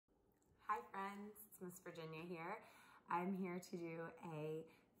friends, it's Miss Virginia here. I'm here to do a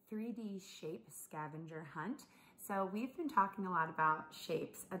 3D shape scavenger hunt. So we've been talking a lot about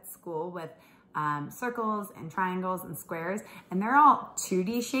shapes at school with circles and triangles and squares, and they're all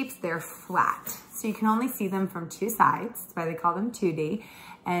 2D shapes. They're flat, so you can only see them from two sides. That's why they call them 2D.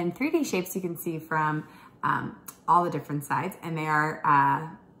 And 3D shapes you can see from all the different sides, and they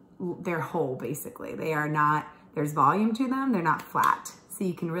are they're whole basically. They are not, there's volume to them, they're not flat. So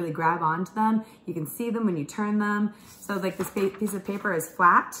you can really grab onto them. You can see them when you turn them. So like this piece of paper is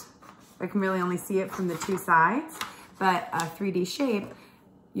flat. I can really only see it from the two sides, but a 3D shape,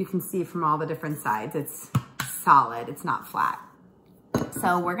 you can see from all the different sides. It's solid, it's not flat.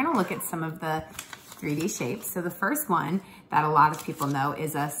 So we're gonna look at some of the 3D shapes. So the first one that a lot of people know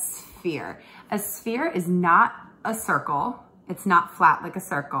is a sphere. A sphere is not a circle. It's not flat like a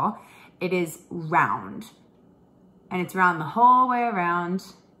circle. It is round. And it's round the whole way around,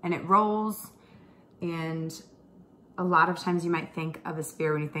 and it rolls. And a lot of times you might think of a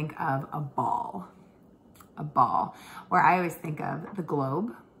sphere when you think of a ball. A ball. Or I always think of the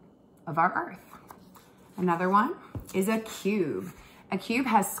globe of our Earth. Another one is a cube. A cube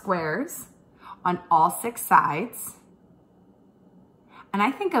has squares on all 6 sides. And I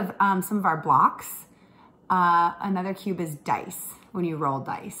think of some of our blocks. Another cube is dice, when you roll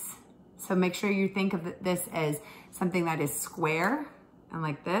dice. So make sure you think of this as something that is square and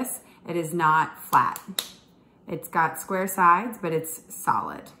like this. It is not flat. It's got square sides, but it's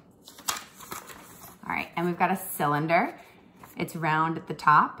solid. All right, and we've got a cylinder. It's round at the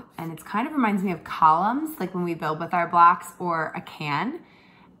top, and it kind of reminds me of columns, like when we build with our blocks, or a can.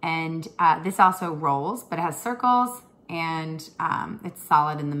 And this also rolls, but it has circles, and it's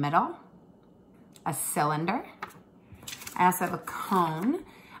solid in the middle. A cylinder. I also have a cone.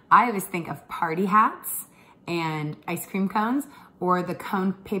 I always think of party hats and ice cream cones, or the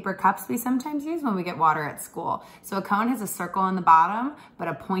cone paper cups we sometimes use when we get water at school. So a cone has a circle in the bottom, but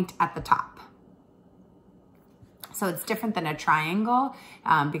a point at the top. So it's different than a triangle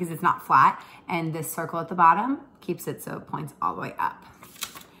because it's not flat, and this circle at the bottom keeps it so it points all the way up.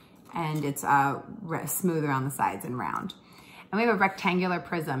 And it's smooth around the sides and round. And we have a rectangular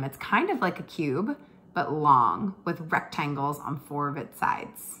prism. It's kind of like a cube, but long, with rectangles on 4 of its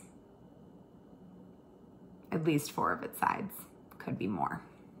sides. At least 4 of its sides, could be more.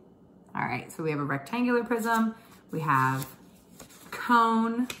 All right, so we have a rectangular prism, we have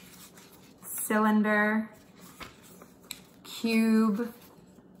cone, cylinder, cube,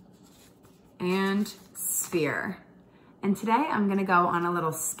 and sphere. And today I'm gonna go on a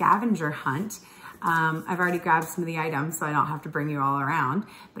little scavenger hunt. I've already grabbed some of the items, so I don't have to bring you all around,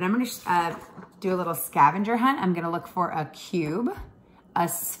 but I'm gonna do a little scavenger hunt. I'm gonna look for a cube, a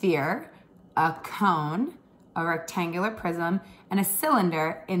sphere, a cone, a rectangular prism, and a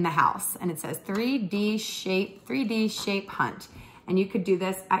cylinder in the house. And it says 3D shape hunt. And you could do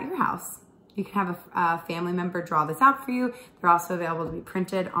this at your house. You can have a family member draw this out for you. They're also available to be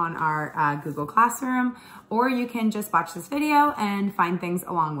printed on our Google Classroom, or you can just watch this video and find things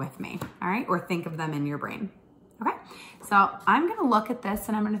along with me, all right? Or think of them in your brain, okay? So I'm gonna look at this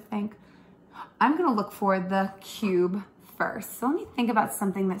and I'm gonna look for the cube first. So let me think about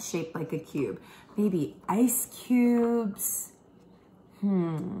something that's shaped like a cube. Maybe ice cubes,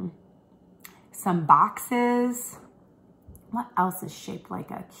 some boxes. What else is shaped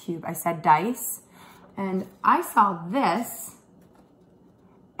like a cube? I said dice, and I saw this,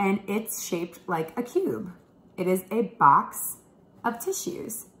 and it's shaped like a cube. It is a box of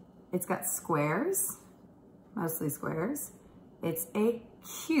tissues. It's got squares, mostly squares. It's a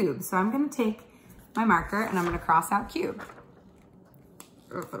cube. So I'm gonna take my marker and I'm gonna cross out cube.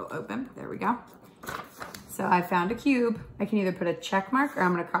 Or if it'll open, there we go. So I found a cube. I can either put a check mark or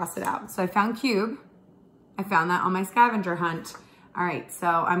I'm gonna cross it out. So I found cube. I found that on my scavenger hunt. All right, so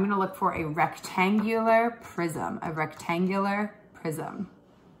I'm gonna look for a rectangular prism, a rectangular prism.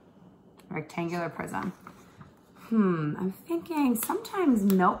 Rectangular prism. I'm thinking sometimes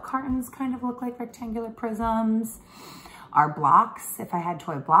milk cartons kind of look like rectangular prisms. Our blocks, if I had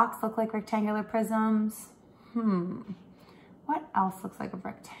toy blocks, look like rectangular prisms. What else looks like a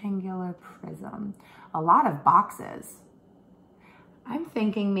rectangular prism? A lot of boxes. I'm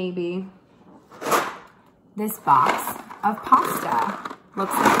thinking maybe this box of pasta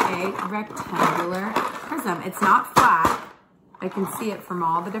looks like a rectangular prism. It's not flat. I can see it from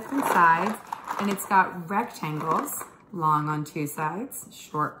all the different sides, and it's got rectangles, long on 2 sides,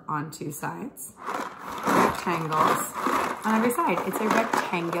 short on 2 sides, rectangles on every side. It's a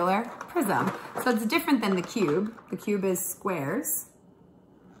rectangular prism. So it's different than the cube. The cube is squares,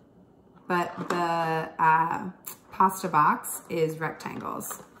 but the pasta box is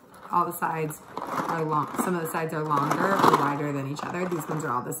rectangles. all the sides are long. Some of the sides are longer or wider than each other. These ones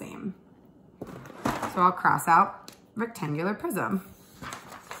are all the same. So I'll cross out rectangular prism.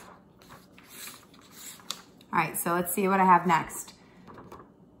 All right, so let's see what I have next.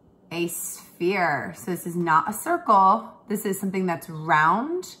 A sphere. So this is not a circle. This is something that's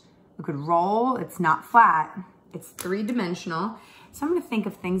round. You could roll, it's not flat. It's three-dimensional. So I'm gonna think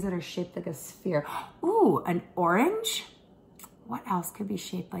of things that are shaped like a sphere. Ooh, an orange. What else could be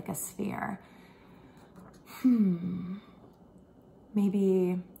shaped like a sphere?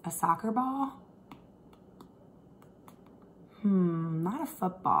 Maybe a soccer ball? Not a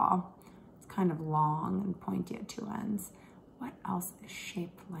football. It's kind of long and pointy at two ends. What else is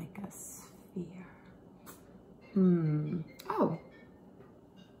shaped like a sphere? Oh,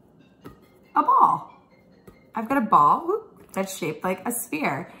 a ball. I've got a ball that's shaped like a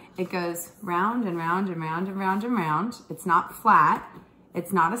sphere. It goes round and round and round and round and round. It's not flat.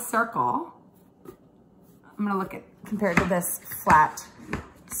 It's not a circle. I'm gonna look at, compared to this flat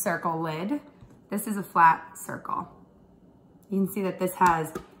circle lid, this is a flat circle. You can see that this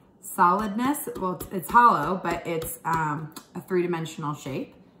has solidness. Well, it's hollow, but it's a three-dimensional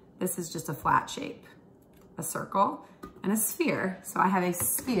shape. This is just a flat shape, a circle and a sphere. So I have a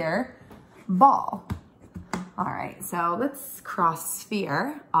sphere ball. All right, so let's cross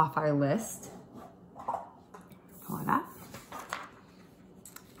sphere off our list. Pull it up.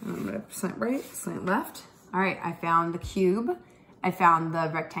 I'm gonna slant right, slant left. All right, I found the cube. I found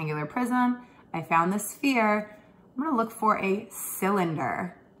the rectangular prism. I found the sphere. I'm gonna look for a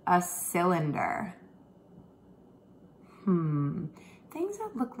cylinder. A cylinder. Things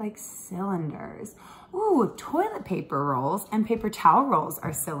that look like cylinders. Ooh, toilet paper rolls and paper towel rolls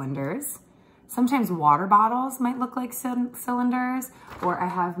are cylinders. Sometimes water bottles might look like cylinders, or I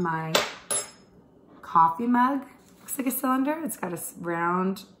have my coffee mug. Looks like a cylinder. It's got a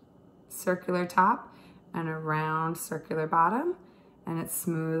round circular top and a round circular bottom, and it's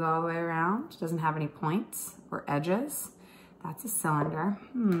smooth all the way around. It doesn't have any points or edges. That's a cylinder.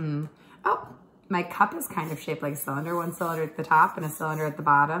 Oh, my cup is kind of shaped like a cylinder. One cylinder at the top and a cylinder at the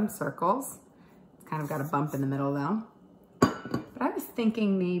bottom, circles. It's kind of got a bump in the middle though. But I was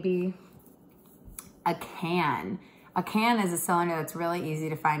thinking maybe a can. A can is a cylinder that's really easy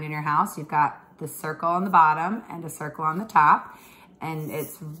to find in your house. You've got the circle on the bottom and a circle on the top, and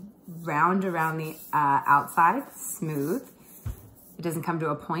it's round around the outside, smooth. It doesn't come to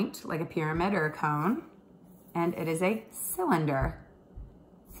a point like a pyramid or a cone, and it is a cylinder.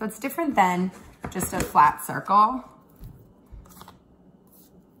 So it's different than just a flat circle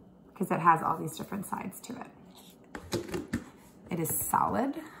because it has all these different sides to it. It is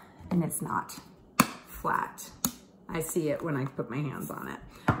solid and it's not flat. I see it when I put my hands on it.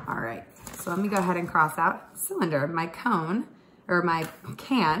 All right, so let me go ahead and cross out cylinder. My cone, or my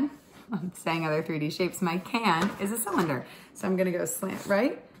can, I'm saying other 3D shapes, my can is a cylinder. So I'm gonna go slant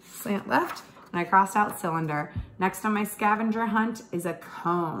right, slant left, and I crossed out cylinder. Next on my scavenger hunt is a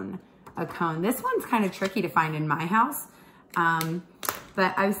cone. A cone. This one's kind of tricky to find in my house,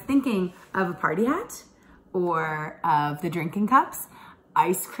 but I was thinking of a party hat or of the drinking cups,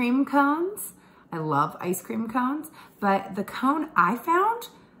 ice cream cones. I love ice cream cones, but the cone I found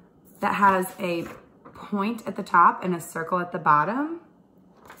that has a point at the top and a circle at the bottom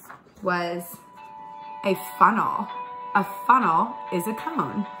was a funnel. A funnel is a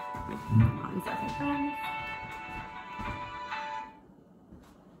cone. 1 second, friends.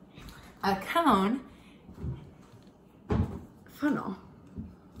 A cone, funnel.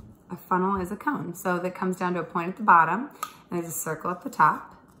 A funnel is a cone. So that comes down to a point at the bottom, and there's a circle at the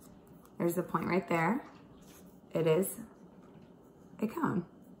top. There's the point right there. It is a cone.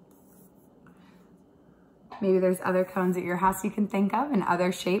 Maybe there's other cones at your house you can think of and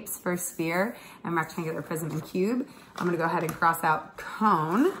other shapes for sphere and rectangular prism and cube. I'm gonna go ahead and cross out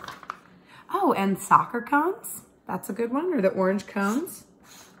cone. Oh, and soccer cones. That's a good one, or the orange cones.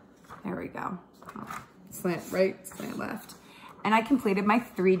 There we go. Oh, slant right, slant left. And I completed my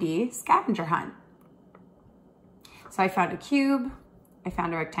 3D scavenger hunt. So I found a cube, I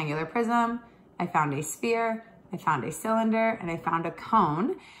found a rectangular prism, I found a sphere, I found a cylinder, and I found a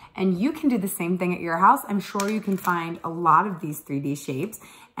cone. And you can do the same thing at your house. I'm sure you can find a lot of these 3D shapes,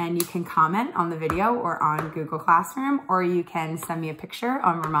 and you can comment on the video or on Google Classroom, or you can send me a picture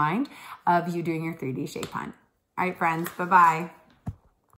on Remind of you doing your 3D shape hunt. All right, friends, bye-bye.